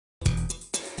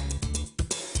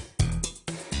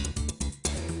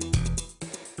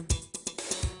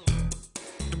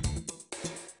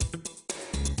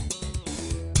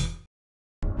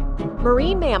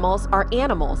Marine mammals are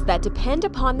animals that depend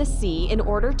upon the sea in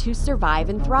order to survive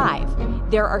and thrive.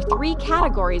 There are three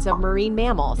categories of marine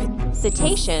mammals: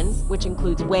 cetaceans, which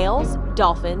includes whales,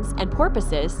 dolphins, and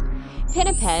porpoises;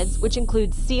 pinnipeds, which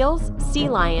includes seals, sea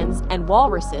lions, and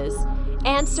walruses;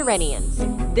 and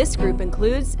sirenians. This group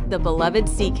includes the beloved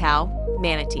sea cow,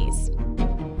 manatees.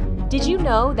 Did you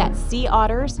know that sea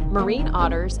otters, marine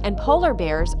otters, and polar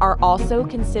bears are also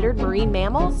considered marine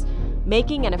mammals,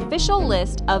 making an official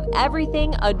list of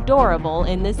everything adorable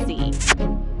in the sea?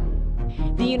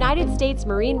 The United States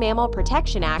Marine Mammal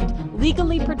Protection Act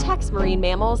legally protects marine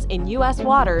mammals in U.S.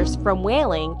 waters from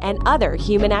whaling and other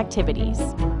human activities.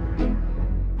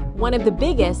 One of the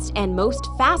biggest and most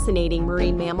fascinating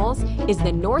marine mammals is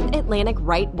the North Atlantic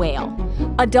right whale.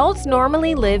 Adults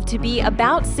normally live to be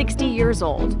about 60 years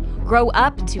old, grow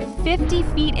up to 50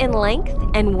 feet in length,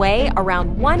 and weigh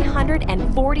around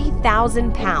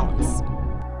 140,000 pounds.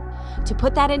 To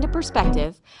put that into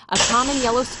perspective, a common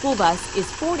yellow school bus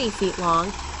is 40 feet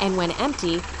long and when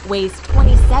empty weighs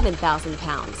 27,000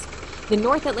 pounds. The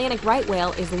North Atlantic right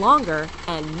whale is longer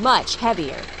and much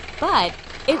heavier, but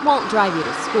it won't drive you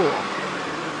to school.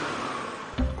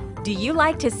 Do you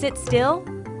like to sit still?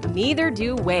 Neither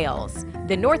do whales.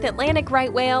 The North Atlantic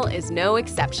right whale is no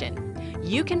exception.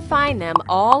 You can find them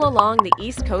all along the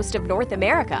east coast of North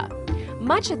America.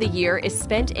 Much of the year is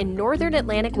spent in northern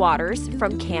Atlantic waters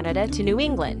from Canada to New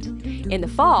England. In the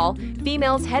fall,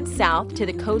 females head south to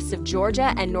the coasts of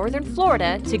Georgia and northern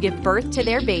Florida to give birth to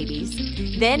their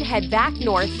babies, then head back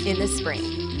north in the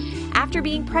spring. After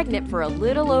being pregnant for a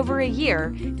little over a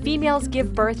year, females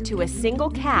give birth to a single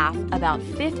calf about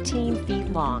 15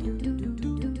 feet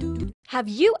long. Have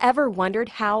you ever wondered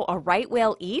how a right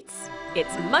whale eats?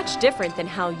 It's much different than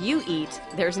how you eat.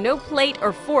 There's no plate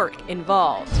or fork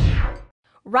involved.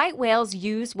 Right whales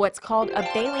use what's called a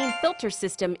baleen filter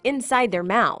system inside their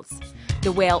mouths.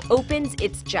 The whale opens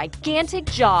its gigantic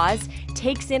jaws,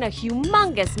 takes in a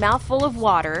humongous mouthful of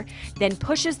water, then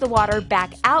pushes the water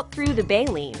back out through the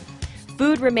baleen.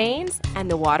 Food remains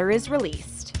and the water is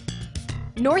released.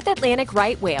 North Atlantic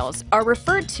right whales are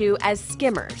referred to as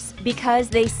skimmers because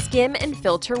they skim and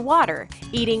filter water,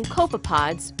 eating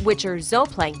copepods, which are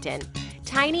zooplankton,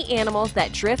 tiny animals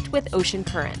that drift with ocean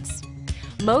currents.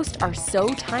 Most are so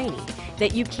tiny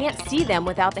that you can't see them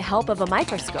without the help of a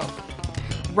microscope.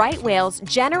 Right whales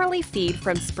generally feed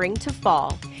from spring to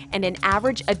fall, and an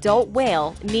average adult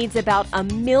whale needs about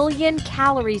 1 million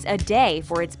calories a day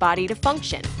for its body to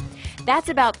function. That's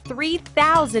about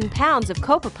 3,000 pounds of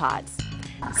copepods.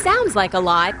 Sounds like a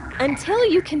lot until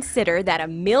you consider that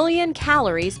 1 million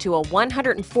calories to a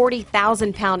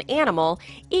 140,000-pound animal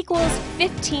equals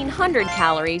 1,500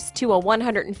 calories to a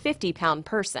 150-pound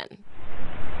person.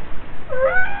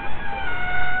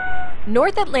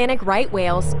 North Atlantic right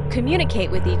whales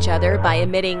communicate with each other by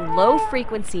emitting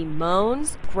low-frequency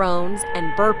moans, groans,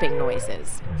 and burping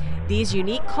noises. These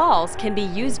unique calls can be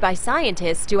used by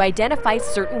scientists to identify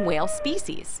certain whale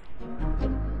species.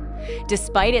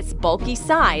 Despite its bulky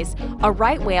size, a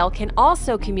right whale can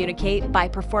also communicate by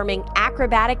performing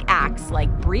acrobatic acts like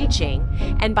breaching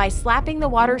and by slapping the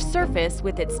water's surface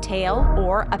with its tail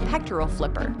or a pectoral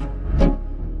flipper.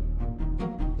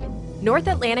 North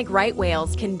Atlantic right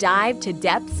whales can dive to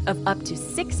depths of up to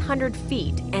 600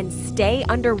 feet and stay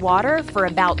underwater for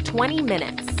about 20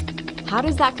 minutes. How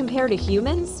does that compare to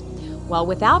humans? Well,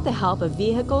 without the help of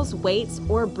vehicles, weights,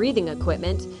 or breathing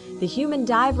equipment, the human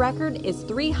dive record is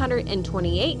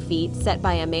 328 feet set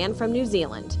by a man from New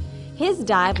Zealand. His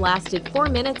dive lasted 4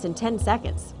 minutes and 10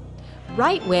 seconds.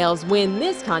 Right whales win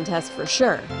this contest for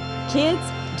sure. Kids,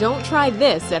 don't try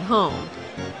this at home.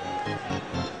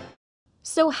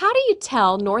 So how do you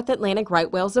tell North Atlantic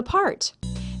right whales apart?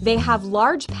 They have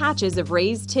large patches of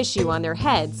raised tissue on their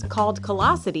heads called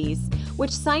callosities,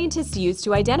 which scientists use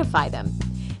to identify them.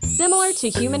 Similar to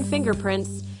human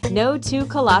fingerprints, no two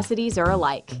callosities are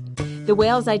alike. The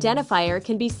whale's identifier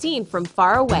can be seen from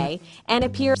far away and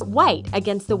appears white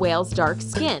against the whale's dark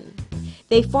skin.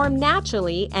 They form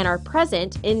naturally and are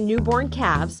present in newborn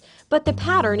calves, but the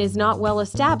pattern is not well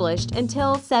established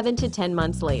until 7 to 10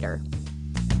 months later.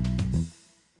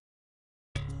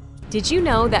 Did you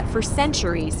know that for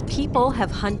centuries, people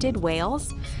have hunted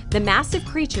whales? The massive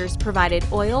creatures provided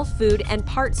oil, food, and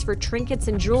parts for trinkets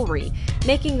and jewelry,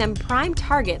 making them prime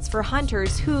targets for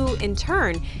hunters who, in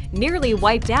turn, nearly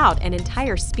wiped out an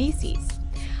entire species.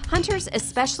 Hunters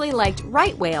especially liked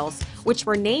right whales, which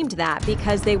were named that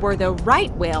because they were the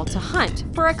right whale to hunt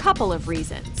for a couple of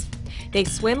reasons. They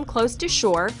swim close to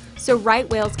shore, so right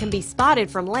whales can be spotted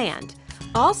from land.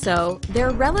 Also,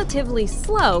 they're relatively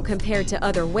slow compared to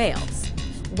other whales.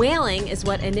 Whaling is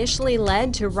what initially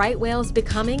led to right whales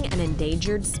becoming an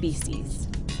endangered species.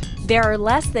 There are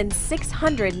less than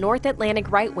 600 North Atlantic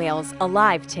right whales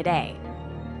alive today.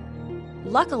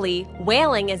 Luckily,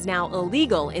 whaling is now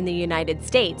illegal in the United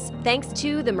States thanks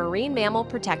to the Marine Mammal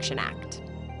Protection Act.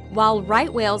 While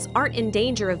right whales aren't in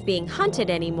danger of being hunted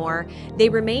anymore, they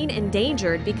remain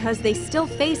endangered because they still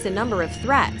face a number of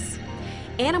threats.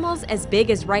 Animals as big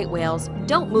as right whales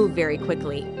don't move very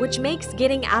quickly, which makes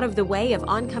getting out of the way of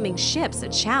oncoming ships a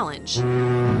challenge.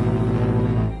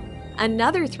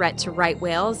 Another threat to right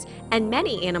whales, and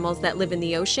many animals that live in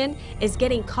the ocean, is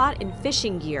getting caught in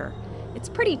fishing gear. It's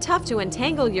pretty tough to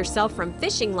untangle yourself from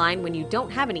fishing line when you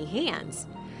don't have any hands.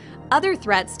 Other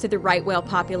threats to the right whale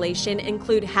population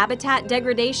include habitat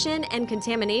degradation and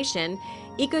contamination,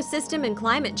 ecosystem and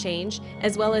climate change,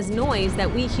 as well as noise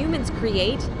that we humans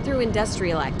create through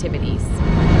industrial activities.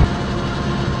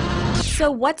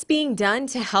 So what's being done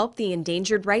to help the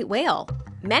endangered right whale?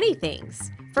 Many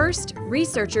things. First,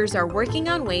 researchers are working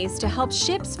on ways to help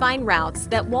ships find routes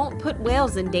that won't put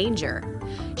whales in danger.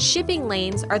 Shipping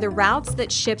lanes are the routes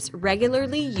that ships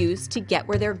regularly use to get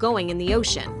where they're going in the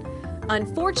ocean.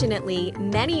 Unfortunately,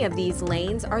 many of these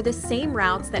lanes are the same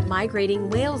routes that migrating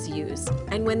whales use,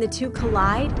 and when the two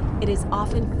collide, it is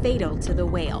often fatal to the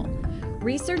whale.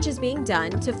 Research is being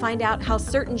done to find out how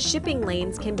certain shipping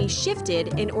lanes can be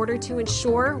shifted in order to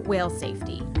ensure whale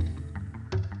safety.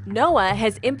 NOAA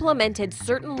has implemented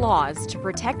certain laws to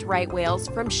protect right whales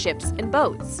from ships and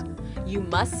boats. You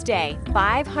must stay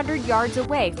 500 yards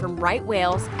away from right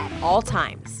whales at all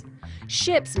times.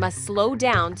 Ships must slow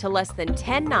down to less than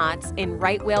 10 knots in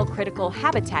right whale critical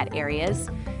habitat areas,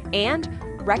 and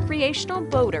recreational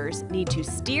boaters need to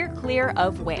steer clear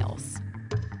of whales.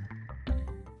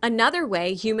 Another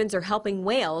way humans are helping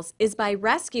whales is by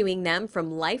rescuing them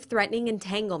from life-threatening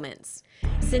entanglements.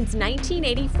 Since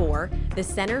 1984, the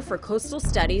Center for Coastal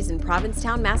Studies in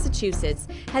Provincetown, Massachusetts,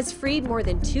 has freed more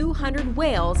than 200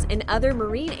 whales and other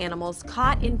marine animals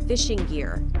caught in fishing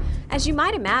gear. As you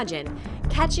might imagine,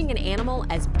 catching an animal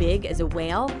as big as a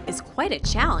whale is quite a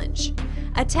challenge.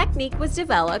 A technique was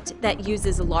developed that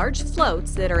uses large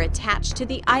floats that are attached to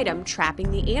the item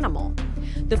trapping the animal.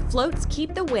 The floats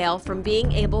keep the whale from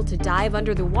being able to dive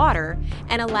under the water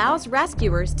and allows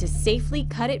rescuers to safely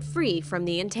cut it free from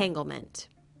the entanglement.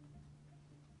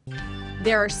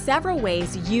 There are several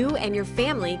ways you and your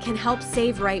family can help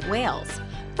save right whales.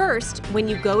 First, when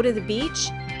you go to the beach,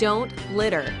 don't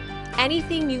litter.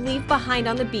 Anything you leave behind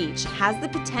on the beach has the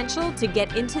potential to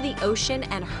get into the ocean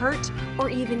and hurt or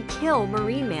even kill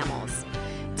marine mammals.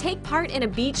 Take part in a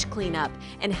beach cleanup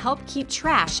and help keep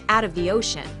trash out of the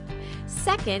ocean.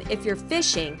 Second, if you're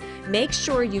fishing, make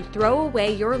sure you throw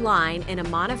away your line in a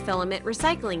monofilament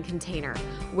recycling container,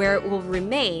 where it will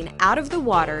remain out of the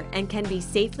water and can be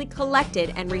safely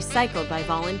collected and recycled by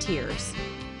volunteers.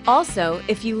 Also,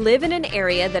 if you live in an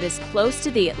area that is close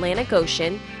to the Atlantic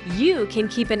Ocean, you can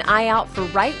keep an eye out for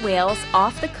right whales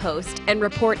off the coast and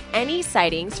report any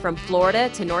sightings from Florida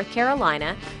to North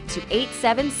Carolina to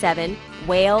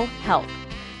 877-WHALE-HELP.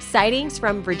 Sightings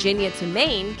from Virginia to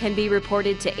Maine can be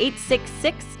reported to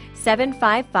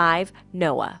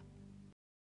 866-755-NOAA.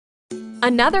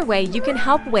 Another way you can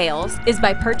help whales is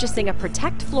by purchasing a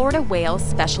Protect Florida Whales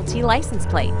specialty license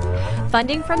plate.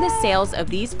 Funding from the sales of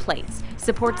these plates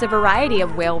supports a variety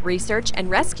of whale research and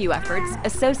rescue efforts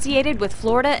associated with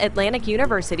Florida Atlantic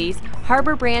University's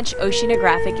Harbor Branch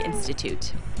Oceanographic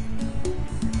Institute.